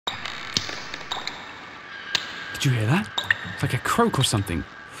Did you hear that? It's like a croak or something.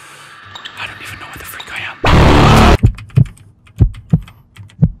 I don't even know where the freak I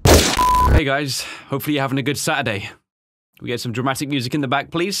am. Hey guys, hopefully you're having a good Saturday. Can we get some dramatic music in the back,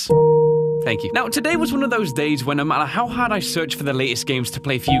 please? Thank you. Now, today was one of those days when no matter how hard I searched for the latest games to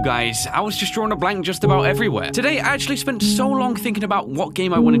play for you guys, I was just drawing a blank just about everywhere. Today, I actually spent so long thinking about what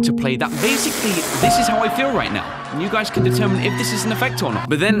game I wanted to play that basically, this is how I feel right now. And you guys can determine if this is an effect or not.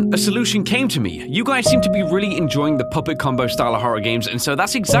 But then, a solution came to me. You guys seem to be really enjoying the puppet combo style of horror games, and so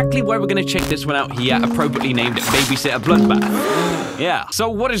that's exactly why we're gonna check this one out here, appropriately named Babysitter Bloodbath. Yeah. So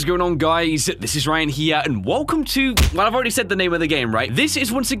what is going on, guys? This is Ryan here, and welcome to, well, I've already said the name of the game, right? This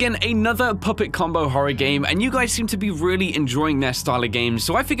is once again another puppet combo horror game, and you guys seem to be really enjoying their style of games,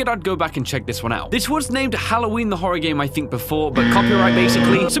 so I figured I'd go back and check this one out. This was named Halloween the Horror Game, I think, before, but copyright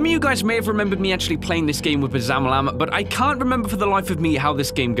basically. Some of you guys may have remembered me actually playing this game with Bazamlam, but I can't remember for the life of me how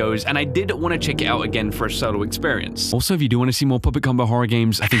this game goes, and I did want to check it out again for a solo experience. Also, if you do want to see more puppet combo horror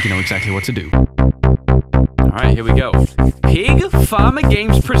games, I think you know exactly what to do. Alright, here we go. Pig Farmer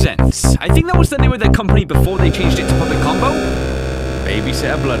Games presents. I think that was the name of their company before they changed it to Puppet Combo.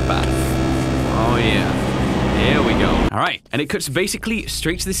 Babysitter Bloodbath. Oh yeah. Here we go. Alright, and it cuts basically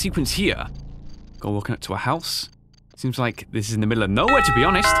straight to the sequence here. Go walking up to a house. Seems like this is in the middle of nowhere, to be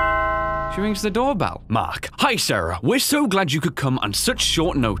honest. She rings the doorbell. Mark. Hi, Sarah. We're so glad you could come on such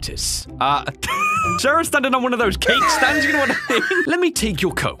short notice. Sarah's standing on one of those cake stands, you know what I mean? Let me take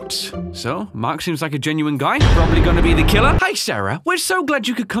your coat. So, Mark seems like a genuine guy. Probably gonna be the killer. Hi, Sarah. We're so glad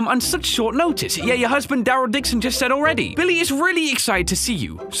you could come on such short notice. Yeah, your husband, Daryl Dixon, just said already. Billy is really excited to see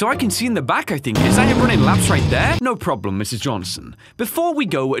you. So I can see in the back, I think. Is that him running laps right there? No problem, Mrs. Johnson. Before we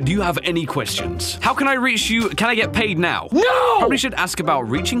go, do you have any questions? How can I reach you? Can I get paid now? No! Probably should ask about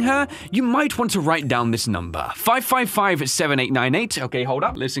reaching her. You might want to write down this number. 555-7898. Okay, hold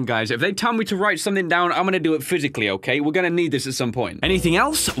up. Listen, guys, if they tell me to write something down, I'm gonna do it physically, okay? We're gonna need this at some point. Anything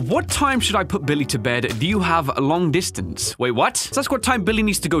else? What time should I put Billy to bed? Do you have a long distance? Wait, what? So that's what time Billy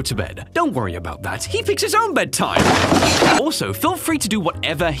needs to go to bed. Don't worry about that. He picks his own bedtime. Also, feel free to do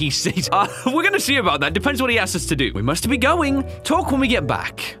whatever he says. We're gonna see about that. Depends what he asks us to do. We must be going. Talk when we get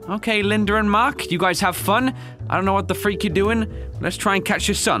back. Okay, Linda and Mark, you guys have fun? I don't know what the freak you're doing. Let's try and catch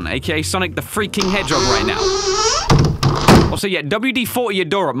your son, aka Sonic the freaking Hedgehog right now. Also, yeah, WD-40 your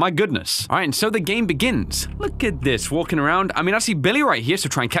door up, my goodness. All right, and so the game begins. Look at this, walking around. I mean, I see Billy right here, so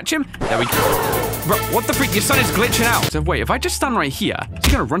try and catch him. There we go. Bro, what the freak? Your son is glitching out. So wait, if I just stand right here, is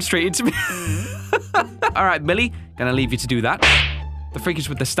he gonna run straight into me? All right, Billy, gonna leave you to do that. The freak is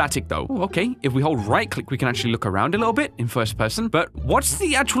with the static, though. Ooh, okay, if we hold right-click, we can actually look around a little bit in first person. But what's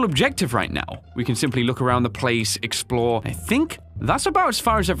the actual objective right now? We can simply look around the place, explore. I think that's about as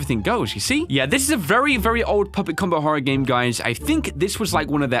far as everything goes, you see? Yeah, this is a very, very old puppet combo horror game, guys. I think this was like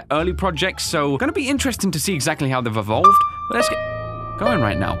one of their early projects, so gonna be interesting to see exactly how they've evolved. But let's get going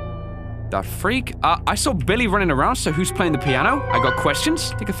right now. The freak? I saw Billy running around, so who's playing the piano? I got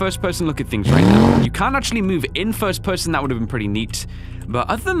questions. Take a first-person look at things right now. You can't actually move in first person. That would have been pretty neat. But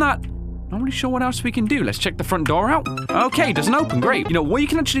other than that, not really sure what else we can do. Let's check the front door out. Okay, doesn't open. Great. You know, what you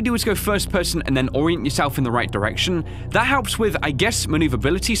can actually do is go first person and then orient yourself in the right direction. That helps with, I guess,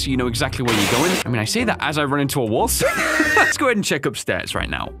 maneuverability, so you know exactly where you're going. I mean, I say that as I run into a wall, so let's go ahead and check upstairs right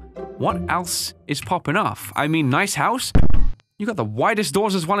now. What else is popping off? I mean, nice house. You got the widest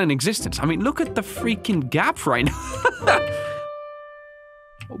doors as well in existence. I mean, look at the freaking gap right now.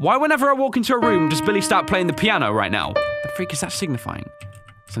 Why whenever I walk into a room does Billy start playing the piano right now? The freak is that signifying?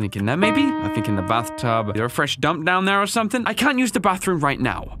 Something in there maybe? I think in the bathtub. Is there a fresh dump down there or something? I can't use the bathroom right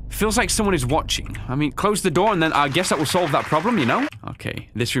now. Feels like someone is watching. I mean, close the door and then I guess that will solve that problem, you know? Okay,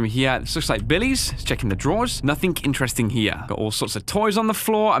 this room here, this looks like Billy's. Let's check in the drawers. Nothing interesting here. Got all sorts of toys on the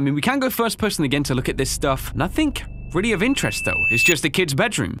floor. I mean, we can go first person again to look at this stuff. Nothing really of interest, though. It's just the kid's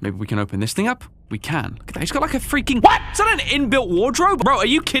bedroom. Maybe we can open this thing up? We can. Look at that. He's got like a freaking... What? Is that an inbuilt wardrobe? Bro, are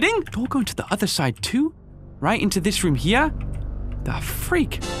you kidding? Door going to the other side, too? Right into this room here? The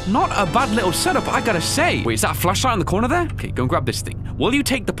freak. Not a bad little setup, I gotta say. Wait, is that a flashlight on the corner there? Okay, go and grab this thing. Will you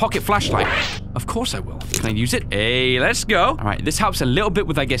take the pocket flashlight? Of course I will. Can I use it? Hey, let's go. All right, this helps a little bit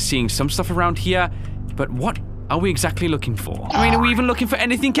with, I guess, seeing some stuff around here. But what are we exactly looking for? I mean, are we even looking for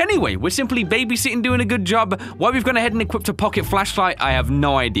anything anyway? We're simply babysitting, doing a good job. Why we've gone ahead and equipped a pocket flashlight, I have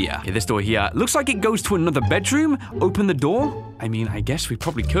no idea. Okay, this door here looks like it goes to another bedroom. Open the door. I mean, I guess we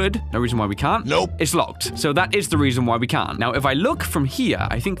probably could. No reason why we can't. Nope. It's locked. So that is the reason why we can't. Now, if I look from here,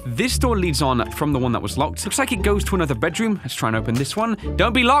 I think this door leads on from the one that was locked. Looks like it goes to another bedroom. Let's try and open this one.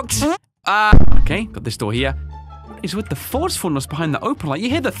 Don't be locked. Okay, got this door here. What is with the forcefulness behind the open? Like, you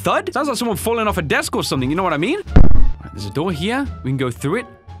hear the thud? Sounds like someone falling off a desk or something. You know what I mean? Right, there's a door here. We can go through it.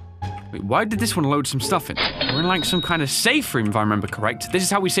 Wait, why did this one load some stuff in? We're in like some kind of safe room, if I remember correct. This is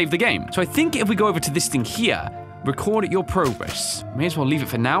how we save the game. So I think if we go over to this thing here, record your progress. May as well leave it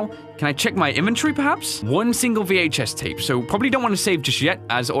for now. Can I check my inventory, perhaps? One single VHS tape, so probably don't want to save just yet,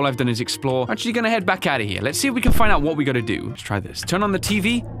 as all I've done is explore. Actually gonna head back out of here. Let's see if we can find out what we gotta do. Let's try this. Turn on the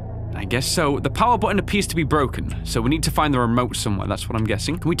TV. I guess so. The power button appears to be broken, so we need to find the remote somewhere. That's what I'm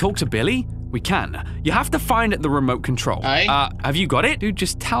guessing. Can we talk to Billy? We can. You have to find the remote control. Have you got it? Dude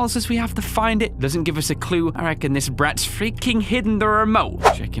just tells us we have to find it. Doesn't give us a clue. I reckon this brat's freaking hidden the remote.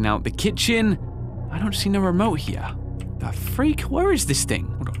 Checking out the kitchen. I don't see no remote here. The freak? Where is this thing?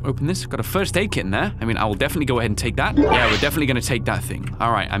 Hold on, open this. Got a first aid kit in there. I mean, I will definitely go ahead and take that. Yeah, we're definitely gonna take that thing.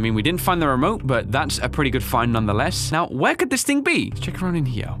 All right, I mean, we didn't find the remote, but that's a pretty good find nonetheless. Now, where could this thing be? Let's check around in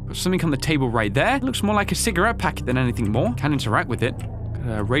here. Got something on the table right there. Looks more like a cigarette packet than anything more. Can interact with it.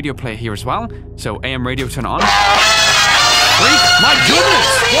 Got a radio player here as well. So AM radio, turn it on. Freak! My goodness!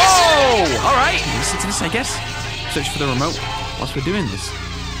 Whoa! All right, listen to this, I guess. Search for the remote whilst we're doing this.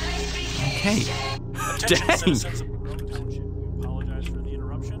 Okay. Dang.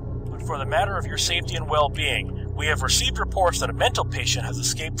 For the matter of your safety and well-being, we have received reports that a mental patient has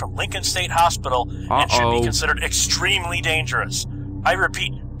escaped from Lincoln State Hospital and should be considered extremely dangerous. I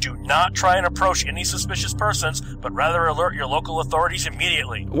repeat, do not try and approach any suspicious persons, but rather alert your local authorities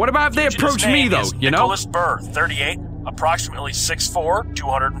immediately. What about if they approach me, though, you know? Nicholas Burr, 38, approximately 6'4",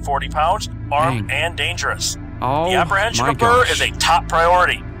 240 pounds, armed and dangerous. Oh, the apprehension of Burr is a top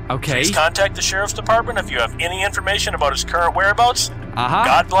priority. Okay. Please contact the Sheriff's Department if you have any information about his current whereabouts.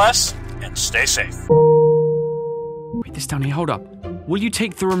 God bless, and stay safe. Wait, this down here, hold up. Will you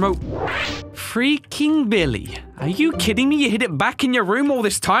take the remote? Freaking Billy. Are you kidding me? You hid it back in your room all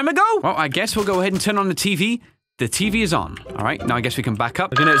this time ago? Well, I guess we'll go ahead and turn on the TV. The TV is on. All right, now I guess we can back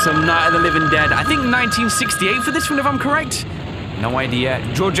up. Looking at some Night of the Living Dead. I think 1968 for this one, if I'm correct. No idea.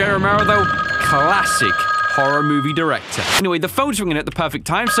 George A. Romero, though, classic horror movie director. Anyway, the phone's ringing at the perfect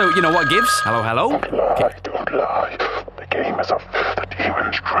time, so you know what gives? Hello, hello? Don't lie. The game is up. The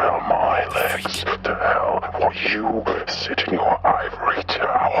demons trail my legs. To hell, while you sit in your ivory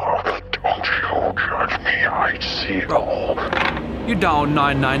tower. Don't you judge me, I see it all. You dial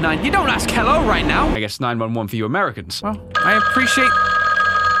 999. You don't ask hello right now. I guess 911 for you Americans. Well, I appreciate...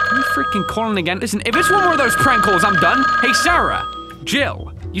 Are you freaking calling again? Listen, if it's one more of those prank calls, I'm done. Hey, Sarah.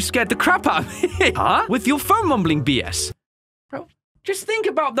 Jill. You scared the crap out of me. Huh? With your phone mumbling BS. Bro, just think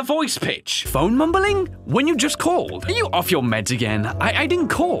about the voice pitch. Phone mumbling? When you just called? Are you off your meds again? I didn't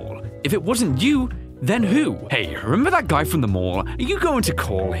call. If it wasn't you, then who? Hey, remember that guy from the mall? Are you going to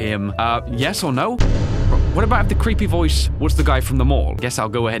call him? Yes or no? What about if the creepy voice was the guy from the mall? Guess I'll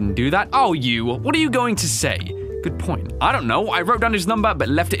go ahead and do that. Oh, you. What are you going to say? Good point. I don't know. I wrote down his number but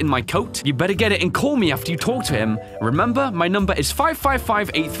left it in my coat. You better get it and call me after you talk to him. Remember, my number is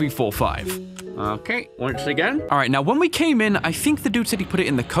 555-8345. Okay, once again. All right, now when we came in, I think the dude said he put it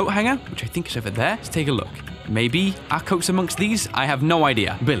in the coat hanger, which I think is over there. Let's take a look. Maybe our coat's amongst these? I have no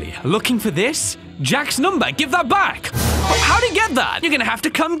idea. Billy, looking for this? Jack's number, give that back. How'd he get that? You're gonna have to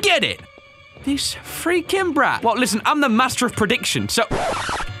come get it. This freaking brat. Well, listen, I'm the master of prediction, so...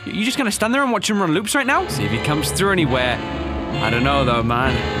 You just gonna stand there and watch him run loops right now? See if he comes through anywhere. I don't know though,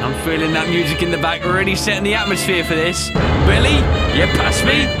 man. I'm feeling that music in the back, already setting the atmosphere for this. Billy, you pass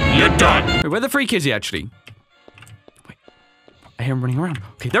me, you're done. Wait, where the freak is he actually? Wait, I hear him running around.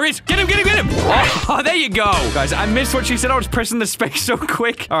 Okay, there he is. Get him, get him, get him. Oh, there you go. Guys, I missed what she said. I was pressing the space so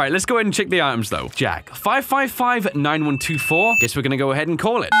quick. All right, let's go ahead and check the items though. Jack, 555-9124. Guess we're gonna go ahead and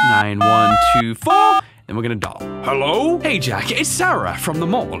call it. 9124. Then we're gonna dial. Hello? Hey, Jack, it's Sarah from the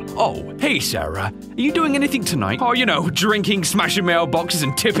mall. Oh, hey, Sarah. Are you doing anything tonight? Oh, you know, drinking, smashing mailboxes,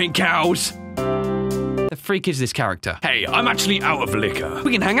 and tipping cows. The freak is this character? Hey, I'm actually out of liquor.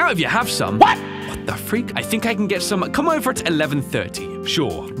 We can hang out if you have some. What? What the freak? I think I can get some. Come over at 11:30.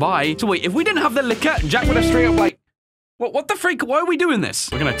 Sure. Bye. So wait, if we didn't have the liquor, Jack would have straight up like... What the freak? Why are we doing this?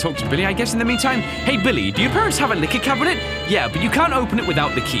 We're gonna talk to Billy, I guess, in the meantime. Hey, Billy, do your parents have a liquor cabinet? Yeah, but you can't open it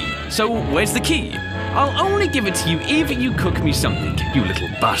without the key. So, where's the key? I'll only give it to you if you cook me something, you little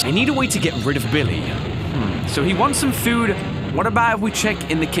bastard. I need a way to get rid of Billy. So he wants some food. What about if we check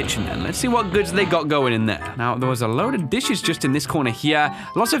in the kitchen then? Let's see what goods they got going in there. Now, there was a load of dishes just in this corner here.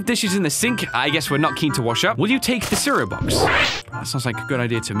 Lots of dishes in the sink. I guess we're not keen to wash up. Will you take the cereal box? That sounds like a good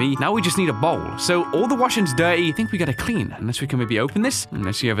idea to me. Now we just need a bowl. So all the washing's dirty. I think we gotta clean. Unless we can maybe open this.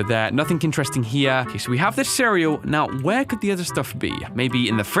 Let's see over there. Nothing interesting here. Okay, so we have the cereal. Now, where could the other stuff be? Maybe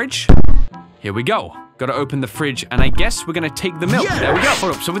in the fridge? Here we go. Gotta open the fridge, and I guess we're gonna take the milk. There we go.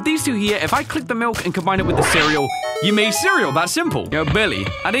 Hold up. So with these two here, if I click the milk and combine it with the cereal, you made cereal. That's simple. Yo, Billy,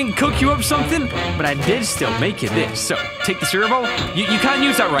 I didn't cook you up something, but I did still make you this. So, take the cereal bowl. You can't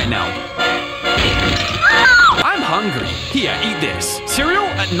use that right now. I'm hungry. Here, eat this. Cereal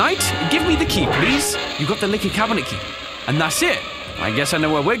at night? Give me the key, please. You got the liquor cabinet key. And that's it. I guess I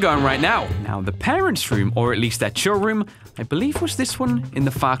know where we're going right now. Now, the parents' room, or at least their chill room, I believe was this one in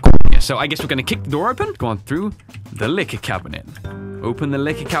the far corner. So I guess we're gonna kick the door open, go on through the liquor cabinet. Open the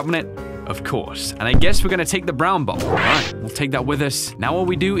liquor cabinet, of course. And I guess we're gonna take the brown bottle. All right, we'll take that with us. Now all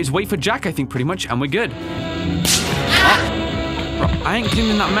we do is wait for Jack, I think, pretty much, and we're good. Bro, I ain't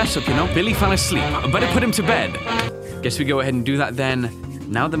cleaning that mess up, you know? Billy fell asleep. I better put him to bed. Guess we go ahead and do that then.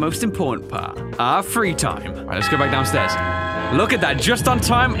 Now the most important part, our free time. All right, let's go back downstairs. Look at that, just on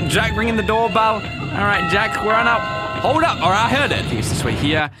time. Jack ringing the doorbell. All right, Jack, we're on out. Hold up, all right, I heard it. I think it's this way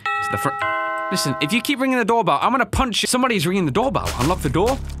here to the front. Listen, if you keep ringing the doorbell, I'm gonna punch you. Somebody's ringing the doorbell. Unlock the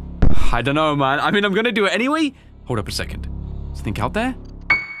door? I don't know, man. I mean, I'm gonna do it anyway. Hold up a second. Something out there?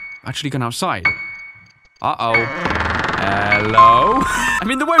 Actually gone outside. Uh-oh. Hello? I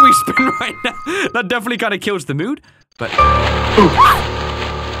mean, the way we spin right now, that definitely kind of kills the mood, but...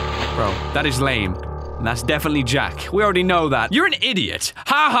 Bro, that is lame. And that's definitely Jack. We already know that. You're an idiot.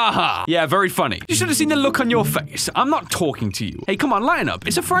 Ha ha ha. Yeah, very funny. You should have seen the look on your face. I'm not talking to you. Hey, come on, line up.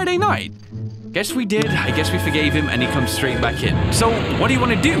 It's a Friday night. Guess we did. I guess we forgave him and he comes straight back in. So, what do you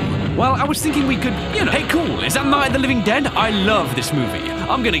want to do? Well, I was thinking we could, you know. Hey, cool. Is that Night of the Living Dead? I love this movie.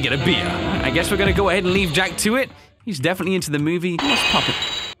 I'm gonna get a beer. I guess we're gonna go ahead and leave Jack to it. He's definitely into the movie. Let's pop it.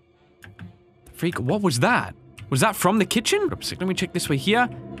 Freak, what was that? Was that from the kitchen? Let me check this way here.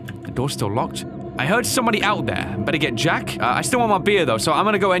 The door's still locked. I heard somebody out there. Better get Jack. I still want my beer though, so I'm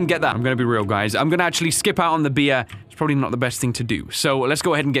gonna go ahead and get that. I'm gonna be real, guys. I'm gonna actually skip out on the beer. It's probably not the best thing to do. So let's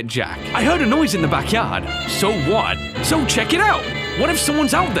go ahead and get Jack. I heard a noise in the backyard. So what? So check it out. What if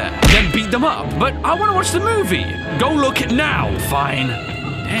someone's out there? Then beat them up. But I wanna watch the movie. Go look now. Fine.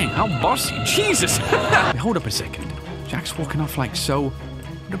 Dang, how bossy. Jesus. Wait, hold up a second. Jack's walking off like so.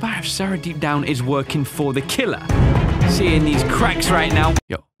 What about if Sarah deep down is working for the killer? Seeing these cracks right now.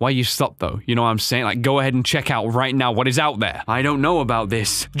 Yo, why you stop though? You know what I'm saying? Like, go ahead and check out right now what is out there. I don't know about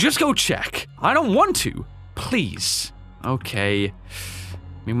this. Just go check. I don't want to. Please. Okay. I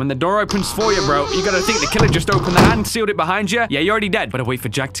mean, when the door opens for you, bro, you gotta think the killer just opened the hand, sealed it behind you. Yeah, you're already dead. Better wait for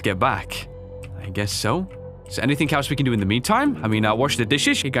Jack to get back. I guess so. Is there anything else we can do in the meantime? I mean, wash the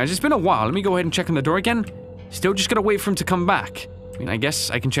dishes. Hey guys, it's been a while. Let me go ahead and check on the door again. Still just gotta wait for him to come back. I mean, I guess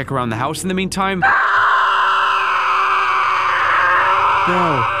I can check around the house in the meantime.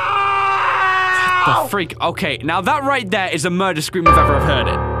 Bro. What the freak? Okay, now that right there is a murder scream if ever I've heard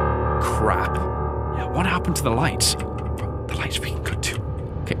it. Crap. Yeah, what happened to the lights? Bro, the lights being good too.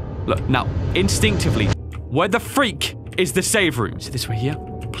 Okay, look, now, instinctively, where the freak is the save room? Is it this way here?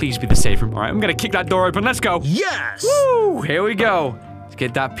 Please be the save room. All right, I'm gonna kick that door open. Let's go. Yes! Woo! Here we go. Let's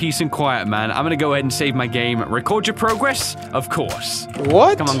get that peace and quiet, man. I'm gonna go ahead and save my game. Record your progress? Of course.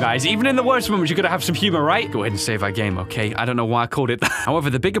 What? Come on, guys. Even in the worst moments, you gotta have some humor, right? Go ahead and save our game, okay? I don't know why I called it that. However,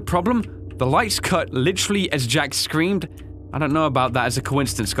 the bigger problem, the lights cut literally as Jack screamed. I don't know about that as a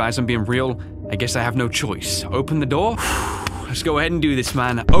coincidence, guys. I'm being real. I guess I have no choice. Open the door. Let's go ahead and do this,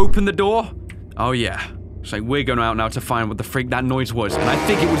 man. Open the door. Oh, yeah. It's like we're going out now to find what the freak that noise was. And I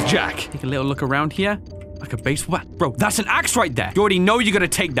think it was Jack. Take a little look around here. Like a baseball bat. Bro, that's an axe right there. You already know you're gonna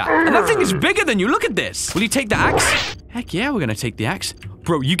take that. And that thing is bigger than you. Look at this. Will you take the axe? Heck yeah, we're gonna take the axe.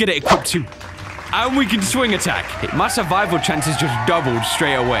 Bro, you get it equipped too. And we can swing attack. Hey, my survival chances just doubled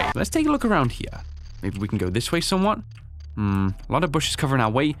straight away. Let's take a look around here. Maybe we can go this way somewhat. A lot of bushes covering our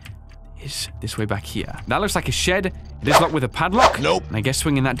way. Is this way back here. That looks like a shed. It is locked with a padlock. Nope. And I guess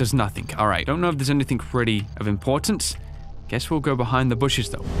swinging that does nothing. All right, don't know if there's anything really of importance. Guess we'll go behind the bushes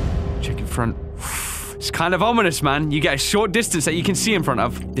though. Check in front. It's kind of ominous, man. You get a short distance that you can see in front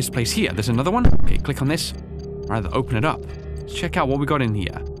of this place here. There's another one. Okay, click on this. Rather, open it up. Let's check out what we got in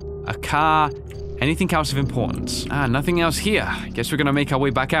here. A car. Anything else of importance? Ah, nothing else here. Guess we're gonna make our way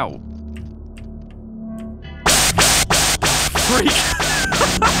back out. Freak!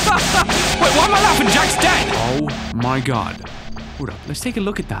 Wait, why am I laughing? Jack's dead! Oh my god. Hold up, let's take a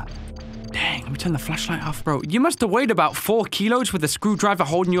look at that. Dang, let me turn the flashlight off, bro. You must have weighed about 4 kilos with a screwdriver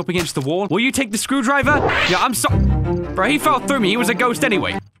holding you up against the wall. Will you take the screwdriver? Yeah, I'm so... Bro, he fell through me. He was a ghost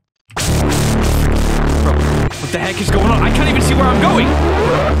anyway. Bro, what the heck is going on? I can't even see where I'm going.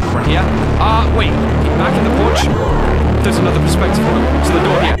 Right here. Wait. Back in the porch. There's another perspective. Hold on. So the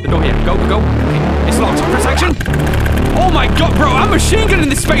door here. The door here. Go, go. Okay. It's locked. Protection. Oh my god, bro. I'm machine gunning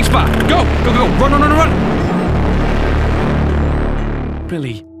this spacebar. Go, go, go. Run, run, run, run.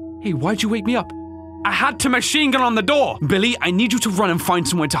 Billy. Hey, why'd you wake me up? I had to machine gun on the door. Billy, I need you to run and find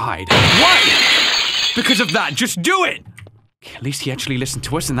somewhere to hide. Why? Because of that. Just do it. Okay, at least he actually listened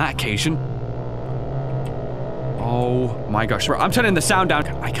to us on that occasion. Oh my gosh. Right, I'm turning the sound down.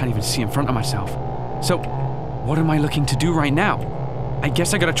 I can't even see in front of myself. So, what am I looking to do right now? I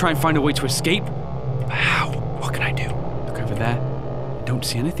guess I gotta try and find a way to escape. But how? What can I do? Look over there. I don't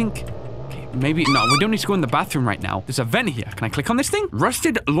see anything. Okay, maybe... No, we don't need to go in the bathroom right now. There's a vent here. Can I click on this thing?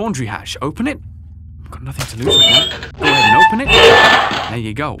 Rusted laundry hatch. Open it. I've got nothing to lose right now. Go ahead and open it. There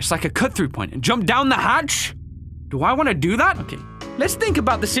you go. It's like a cut-through point. And jump down the hatch? Do I want to do that? Okay. Let's think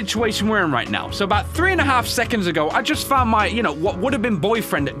about the situation we're in right now. So about 3.5 seconds ago, I just found my, what would have been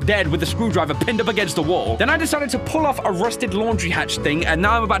boyfriend dead with a screwdriver pinned up against the wall. Then I decided to pull off a rusted laundry hatch thing, and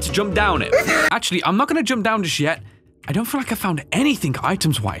now I'm about to jump down it. Actually, I'm not going to jump down just yet. I don't feel like I found anything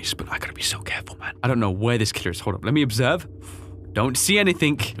items-wise, but I gotta be so careful, man. I don't know where this killer is. Hold up, let me observe. Don't see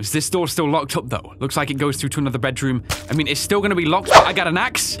anything. Is this door still locked up, though? Looks like it goes through to another bedroom. I mean, it's still gonna be locked, but I got an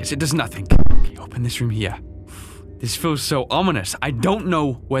axe. Yes, it does nothing. Okay, open this room here. This feels so ominous. I don't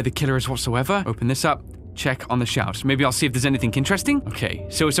know where the killer is whatsoever. Open this up. Check on the shelves. Maybe I'll see if there's anything interesting. Okay,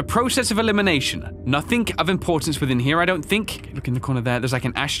 so it's a process of elimination. Nothing of importance within here, I don't think. Okay, look in the corner there. There's like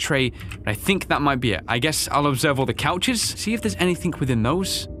an ashtray, but I think that might be it. I guess I'll observe all the couches, see if there's anything within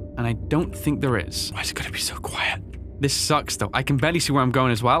those, and I don't think there is. Why is it gonna be so quiet? This sucks, though. I can barely see where I'm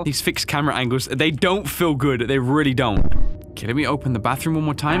going as well. These fixed camera angles, they don't feel good. They really don't. Okay, let me open the bathroom one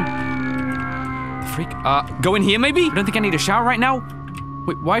more time. The freak? Go in here, maybe? I don't think I need a shower right now.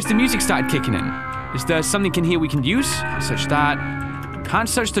 Wait, why has the music started kicking in? Is there something in here we can use? Can't search that. Can't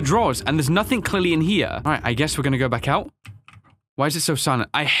search the drawers, and there's nothing clearly in here. All right, I guess we're gonna go back out. Why is it so silent?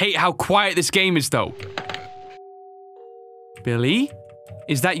 I hate how quiet this game is, though. Billy?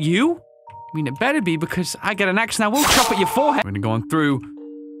 Is that you? I mean, it better be, because I get an axe and I will chop at your forehead. We're gonna go on through.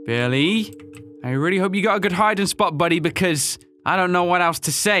 Billy? I really hope you got a good hiding spot, buddy, because I don't know what else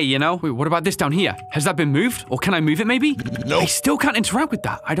to say, Wait, what about this down here? Has that been moved? Or can I move it, maybe? Nope. I still can't interact with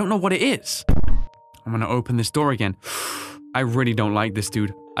that. I don't know what it is. I'm gonna open this door again. I really don't like this,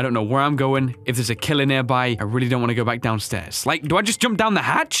 dude. I don't know where I'm going. If there's a killer nearby, I really don't want to go back downstairs. Like, do I just jump down the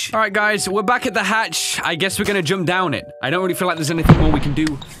hatch? All right, guys, we're back at the hatch. I guess we're gonna jump down it. I don't really feel like there's anything more we can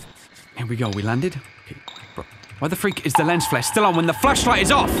do. Here we go, we landed. Okay, bro, why the freak is the lens flare still on when the flashlight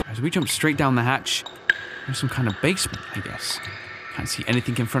is off? As we jump straight down the hatch, there's some kind of basement, I guess. Can't see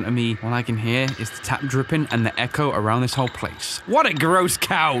anything in front of me. All I can hear is the tap dripping and the echo around this whole place. What a gross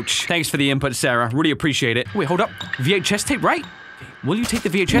couch. Thanks for the input, Sarah. Really appreciate it. Wait, hold up. VHS tape, right? Okay. Will you take the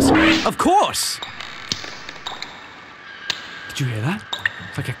VHS? Of course! Did you hear that?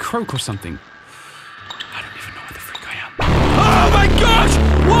 It's like a croak or something. I don't even know where the freak I am. Oh my gosh!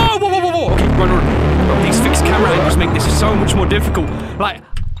 Whoa, whoa, whoa, whoa, whoa! Okay, run. Bro, these fixed camera angles make this so much more difficult. Like...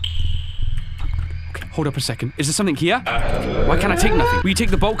 Hold up a second. Is there something here? Why can't I take nothing? Will you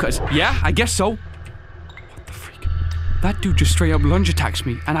take the bolt cutters? Yeah, I guess so. What the freak? That dude just straight up lunge attacks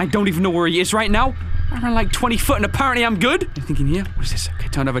me, and I don't even know where he is right now. I ran like 20 foot, and apparently I'm good. Anything in here? What is this? Okay,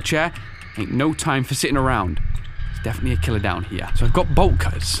 turn over a chair. Ain't no time for sitting around. There's definitely a killer down here. So I've got bolt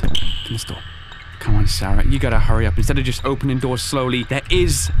cutters. Open this door. Come on, Sarah. You gotta hurry up. Instead of just opening doors slowly, there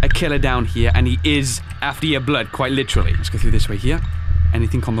is a killer down here, and he is after your blood, quite literally. Let's go through this way here.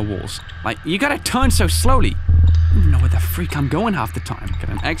 Anything on the walls. Like, you gotta turn so slowly. I don't even know where the freak I'm going half the time. Got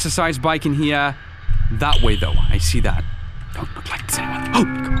an exercise bike in here. That way, though. I see that. Don't look like there's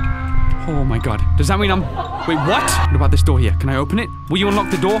anyone. Oh my god. Does that mean I'm... Wait, what? What about this door here? Can I open it? Will you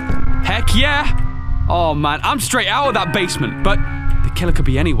unlock the door? Heck yeah! Oh man, I'm straight out of that basement. But the killer could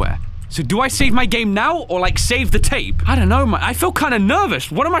be anywhere. So do I save my game now, or like save the tape? I don't know, man. I feel kind of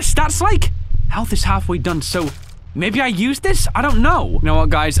nervous. What are my stats like? Health is halfway done, so... Maybe I use this? I don't know. You know what,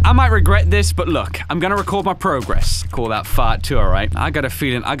 guys? I might regret this, but look, I'm gonna record my progress. Call that fart too, alright? I got a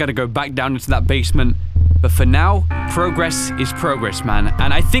feeling I gotta go back down into that basement. But for now, progress is progress, man.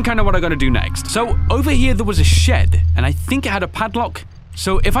 And I think I know what I gotta do next. So, over here there was a shed, and I think it had a padlock.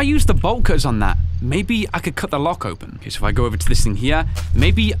 So, if I use the bolt cutters on that, maybe I could cut the lock open. Okay, so if I go over to this thing here,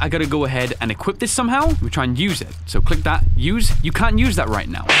 maybe I gotta go ahead and equip this somehow. Let me try and use it. So click that, use. You can't use that right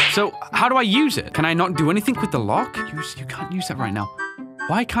now. So how do I use it? Can I not do anything with the lock? You can't use that right now.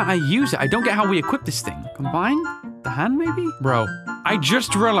 Why can't I use it? I don't get how we equip this thing. Combine? The hand, maybe? Bro, I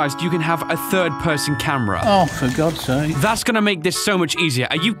just realized you can have a third-person camera. Oh, for God's sake. That's gonna make this so much easier.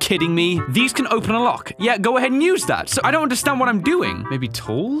 Are you kidding me? These can open a lock. Yeah, go ahead and use that. So I don't understand what I'm doing. Maybe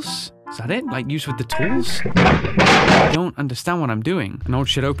tools? Is that it? Like, use with the tools? I don't understand what I'm doing. An old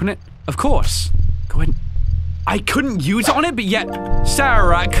shit open it? Of course. Go ahead. I couldn't use it on it, but yet...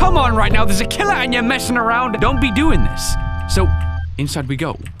 Sarah, come on right now. There's a killer and you're messing around. Don't be doing this. So, inside we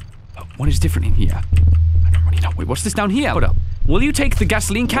go. What is different in here? I don't really know. Wait, what's this down here? Hold up. Will you take the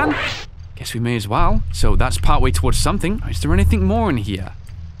gasoline can? Guess we may as well. So that's partway towards something. Is there anything more in here?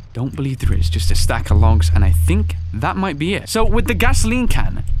 Don't believe there is. Just a stack of logs, and I think that might be it. So with the gasoline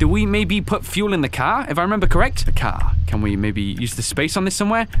can, do we maybe put fuel in the car, if I remember correct? The car. Can we maybe use the space on this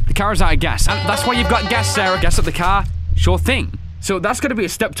somewhere? The car is out of gas. And that's why you've got gas, Sarah. Gas up the car. Sure thing. So that's got to be a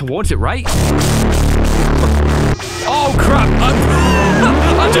step towards it, right? Oh, crap.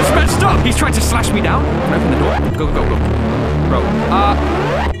 I just messed up. He's trying to slash me down. Can I open the door? Go, go, go. Bro,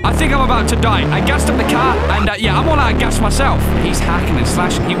 I think I'm about to die. I gassed up the car, and yeah, I'm all out of gas myself. He's hacking and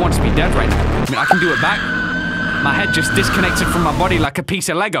slashing. He wants me dead right now. I mean, I can do it back. My head just disconnected from my body like a piece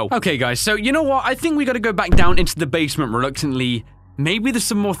of Lego. Okay, guys, so you know what? I think we gotta go back down into the basement reluctantly. Maybe there's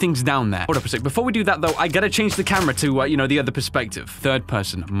some more things down there. Hold up a sec. Before we do that, though, I gotta change the camera to, you know, the other perspective. Third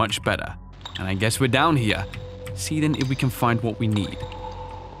person, much better. And I guess we're down here. See then if we can find what we need.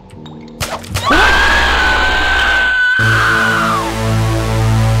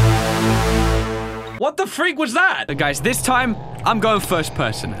 What the freak was that? Guys, this time, I'm going first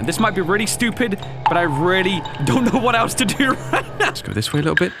person. And this might be really stupid, but I really don't know what else to do right now. Let's go this way a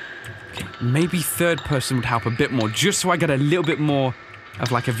little bit. Okay, maybe third person would help a bit more, just so I get a little bit more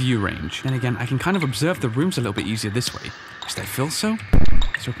of like a view range. Then again, I can kind of observe the rooms a little bit easier this way. Does that feel so?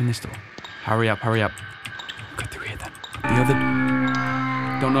 Let's open this door. Hurry up, hurry up. Go through here then. The other...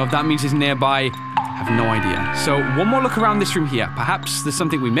 Don't know if that means it's nearby. I have no idea. So, one more look around this room here. Perhaps there's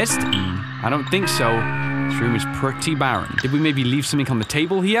something we missed? I don't think so. This room is pretty barren. Did we maybe leave something on the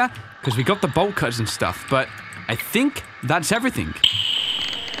table here? Because we got the bolt cutters and stuff, but I think that's everything.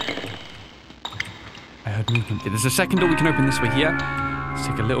 I heard movement. There's a second door we can open this way here. Let's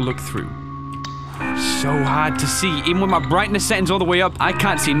take a little look through. So hard to see. Even with my brightness settings all the way up, I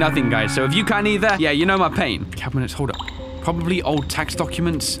can't see nothing, guys. So if you can't either, yeah, you know my pain. Cabinets, hold up. Probably old tax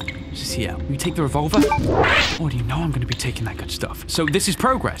documents. What's this here? Will you take the revolver? Oh, do you know I'm going to be taking that good stuff? So this is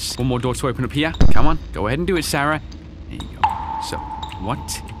progress. One more door to open up here. Come on. Go ahead and do it, Sarah. There you go. So,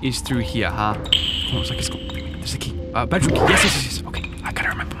 what is through here, huh? Oh, looks like it's got... There's a key. Bedroom key. Yes, yes, yes. Okay. I got to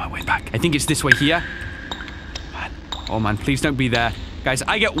remember my way back. I think it's this way here. Man. Oh, man. Please don't be there. Guys,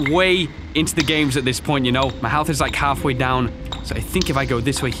 I get way into the games at this point, you know. My health is like halfway down. So I think if I go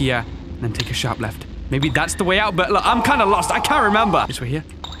this way here and then take a sharp left, maybe that's the way out. But look, I'm kind of lost. I can't remember. This way here.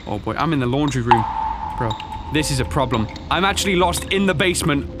 Oh boy, I'm in the laundry room. Bro, this is a problem. I'm actually lost in the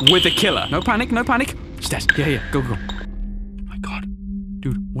basement with a killer. No panic, no panic. Stairs. Yeah, yeah, go, go. Oh my god.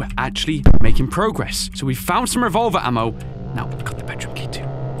 Dude, we're actually making progress. So we found some revolver ammo. Now, we've got the bedroom key too.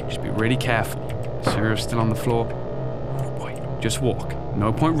 Just be really careful. Sarah's still on the floor. Oh boy, just walk.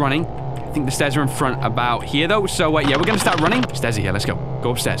 No point running. I think the stairs are in front about here though. So yeah, we're gonna start running. Stairs are here, let's go.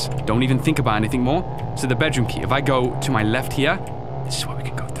 Go upstairs. Don't even think about anything more. So the bedroom key, if I go to my left here, this is where we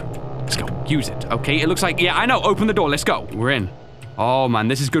can go through. Let's go. Use it. Okay, it looks like... Yeah, I know. Open the door. Let's go. We're in. Oh, man.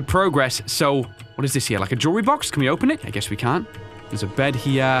 This is good progress. So, what is this here? Like a jewelry box? Can we open it? I guess we can't. There's a bed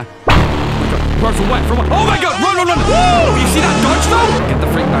here. Oh, my God. Run from where? From where? Oh, my God. Run, run, run. Whoa! You see that dodge, though? Get the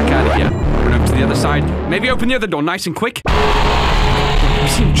freak back out of here. Run over to the other side. Maybe open the other door nice and quick. You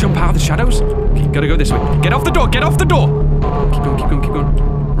see him jump out of the shadows? Okay, gotta go this way. Get off the door. Get off the door. Keep going, keep going, keep going.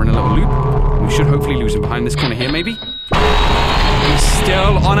 Run a little loop. We should hopefully lose him behind this corner here, maybe. He's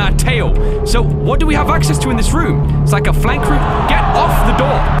still on our tail. So, what do we have access to in this room? It's like a flank room. Get off the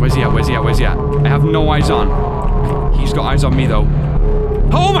door. Where's he at? Where's he at? Where's he at? I have no eyes on. Okay, he's got eyes on me, though.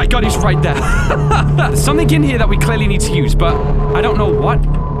 Oh my god, he's right there. There's something in here that we clearly need to use, but I don't know what.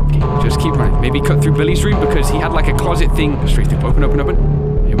 Okay, just keep running. Maybe cut through Billy's room because he had like a closet thing. Straight through. Open, open, open.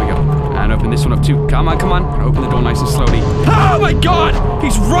 Here we go. And open this one up too. Come on, come on. Open the door nice and slowly. Oh my god!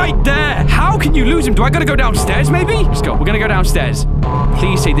 He's right there! How can you lose him? Do I gotta go downstairs, maybe? Let's go. We're gonna go downstairs.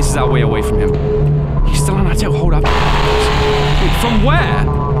 Please say this is our way away from him. He's still on our tail. Hold up. Wait, from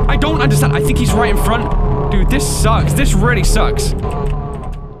where? I don't understand. I think he's right in front. Dude, this sucks. This really sucks. Wait,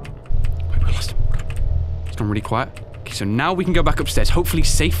 we lost him. It's gone really quiet. Okay, so now we can go back upstairs. Hopefully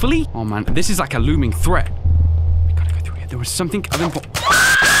safely. Oh man, this is like a looming threat. We gotta go through here. There was something of importance.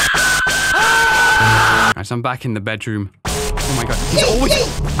 Alright, so I'm back in the bedroom. Oh my god, he's always...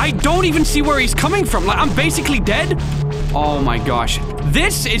 I don't even see where he's coming from. Like, I'm basically dead. Oh my gosh.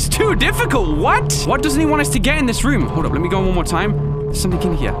 This is too difficult. What? What doesn't he want us to get in this room? Hold up, let me go one more time. There's something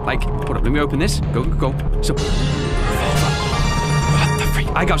in here. Like, hold up, let me open this. Go, go, go. So, revolver. What the freak?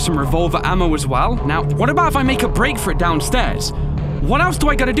 I got some revolver ammo as well. Now, what about if I make a break for it downstairs? What else do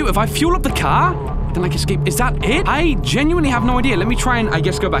I gotta do? If I fuel up the car... then like escape. Is that it? I genuinely have no idea. Let me try and, I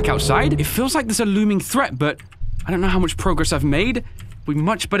guess, go back outside. It feels like there's a looming threat, but I don't know how much progress I've made. Would be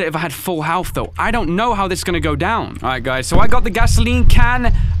much better if I had full health, though. I don't know how this is going to go down. All right, guys. So I got the gasoline can.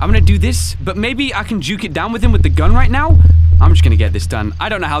 I'm going to do this, but maybe I can juke it down with him with the gun right now. I'm just going to get this done. I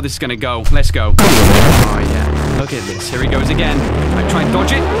don't know how this is going to go. Let's go. Oh, yeah. Look at this. Here he goes again. I try and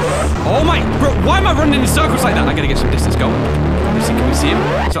dodge it. Oh, my. Bro, why am I running in circles like that? I got to get some distance going. Let's see. Can we see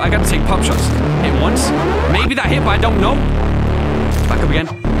him? So I got to take pop shots. Hit once. Maybe that hit, but I don't know. Back up again.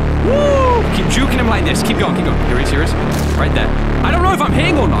 Woo! Keep juking him like this. Keep going, keep going. Here he is. Right there. I don't know if I'm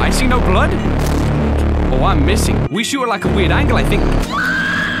hitting or not. I see no blood. Oh, I'm missing. We shoot at like a weird angle, I think.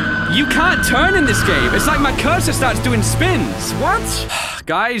 You can't turn in this game. It's like my cursor starts doing spins. What?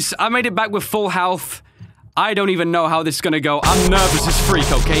 Guys, I made it back with full health. I don't even know how this is gonna go. I'm nervous as freak,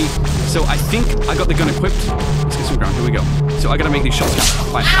 okay? So I think I got the gun equipped. Let's get some ground. Here we go. So I gotta make these shots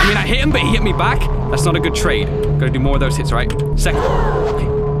count. Right. I mean, I hit him, but he hit me back. That's not a good trade. Gotta do more of those hits, right? Second. Okay.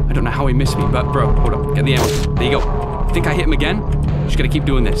 I don't know how he missed me, but bro, hold up. Get the ammo. There you go. I think I hit him again. Just gotta keep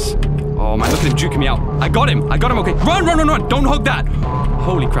doing this. Oh man, look at him juking me out. I got him. Okay. Run, run, run, run. Don't hug that.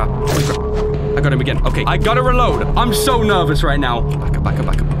 Holy crap. Holy crap. I got him again. Okay, I gotta reload. I'm so nervous right now. Back up, back up,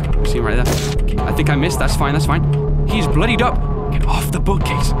 back up. See him right there? Okay, I think I missed. That's fine, that's fine. He's bloodied up. Get off the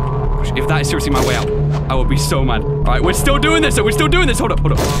bookcase. Gosh, if that is seriously my way out, I will be so mad. All right, we're still doing this. We're still doing this. Hold up,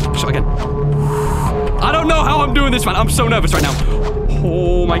 hold up. Shot again. I don't know how I'm doing this, man. I'm so nervous right now.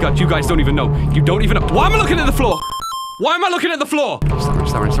 Oh my god, you guys don't even know. You don't even know. Why am I looking at the floor? Why am I looking at the floor?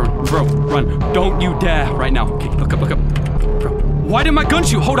 Start running. Bro, run. Don't you dare right now. Okay, look up, look up. Bro, why did my gun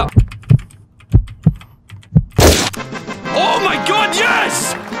shoot? Hold up. Oh my god,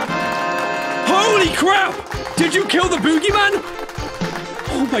 yes! Holy crap! Did you kill the boogeyman?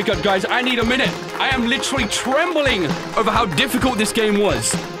 Oh my god, guys, I need a minute. I am literally trembling over how difficult this game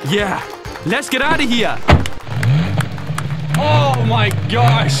was. Yeah, let's get out of here. Oh my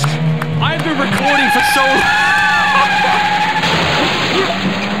gosh. I've been recording for so long.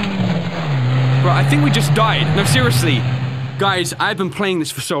 Bro, I think we just died. No, seriously. Guys, I've been playing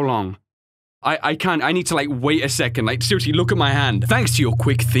this for so long. I can't. I need to, like, wait a second. Like, seriously, look at my hand. Thanks to your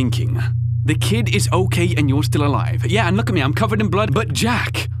quick thinking. The kid is okay and you're still alive. Yeah, and look at me. I'm covered in blood. But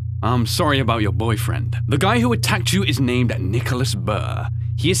Jack, I'm sorry about your boyfriend. The guy who attacked you is named Nicholas Burr.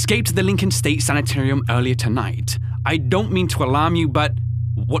 He escaped the Lincoln State Sanitarium earlier tonight. I don't mean to alarm you, but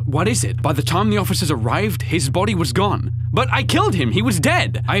what is it? By the time the officers arrived, his body was gone. But I killed him. He was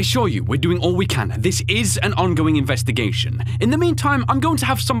dead. I assure you, we're doing all we can. This is an ongoing investigation. In the meantime, I'm going to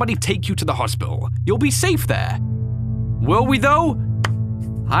have somebody take you to the hospital. You'll be safe there. Will we, though?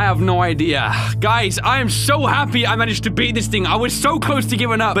 I have no idea. Guys, I am so happy I managed to beat this thing. I was so close to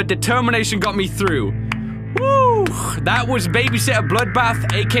giving up, but determination got me through. Woo! That was Babysitter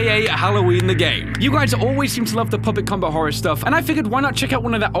Bloodbath, aka Halloween the game. You guys always seem to love the puppet combat horror stuff, and I figured why not check out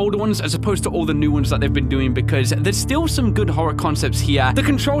one of the older ones as opposed to all the new ones that they've been doing, because there's still some good horror concepts here. The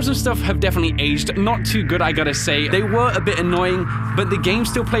controls and stuff have definitely aged not too good, I gotta say. They were a bit annoying, but the game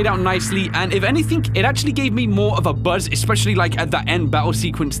still played out nicely, and if anything, it actually gave me more of a buzz, especially like at the end battle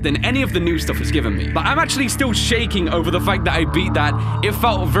sequence, than any of the new stuff has given me. But I'm actually still shaking over the fact that I beat that. It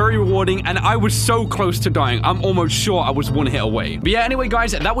felt very rewarding, and I was so close to dying. I'm almost sure I was one hit away. But yeah, anyway,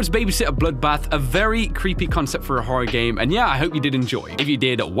 guys, that was Babysitter Bloodbath, a very creepy concept for a horror game, and yeah, I hope you did enjoy. If you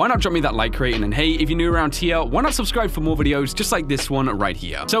did, why not drop me that like rating, and hey, if you're new around here, why not subscribe for more videos just like this one right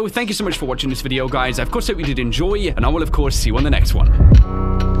here. So thank you so much for watching this video, guys. I of course hope you did enjoy, and I will of course see you on the next one.